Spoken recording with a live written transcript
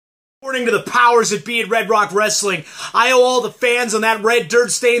According to the powers that be at Red Rock Wrestling, I owe all the fans on that red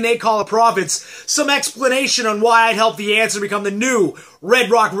dirt stain they call a province some explanation on why I'd help the Answer become the new Red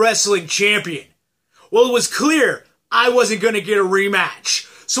Rock Wrestling champion. Well, it was clear I wasn't going to get a rematch,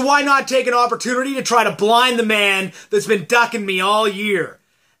 so why not take an opportunity to try to blind the man that's been ducking me all year?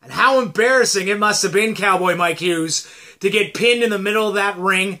 And how embarrassing it must have been, Cowboy Mike Hughes, to get pinned in the middle of that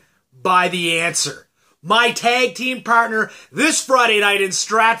ring by the Answer. My tag team partner this Friday night in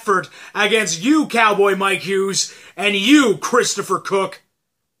Stratford against you, Cowboy Mike Hughes, and you, Christopher Cook.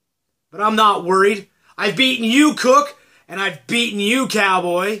 But I'm not worried. I've beaten you, Cook, and I've beaten you,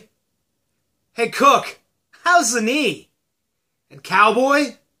 Cowboy. Hey, Cook, how's the knee? And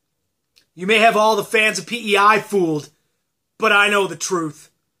Cowboy, you may have all the fans of PEI fooled, but I know the truth.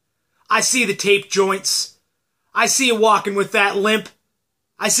 I see the tape joints. I see you walking with that limp.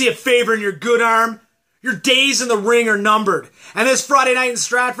 I see a favor in your good arm. Your days in the ring are numbered. And this Friday night in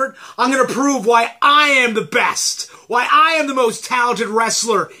Stratford, I'm going to prove why I am the best. Why I am the most talented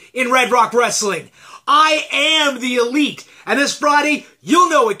wrestler in Red Rock Wrestling. I am the elite. And this Friday, you'll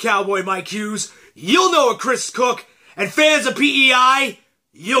know it, Cowboy Mike Hughes. You'll know it, Chris Cook. And fans of PEI,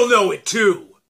 you'll know it too.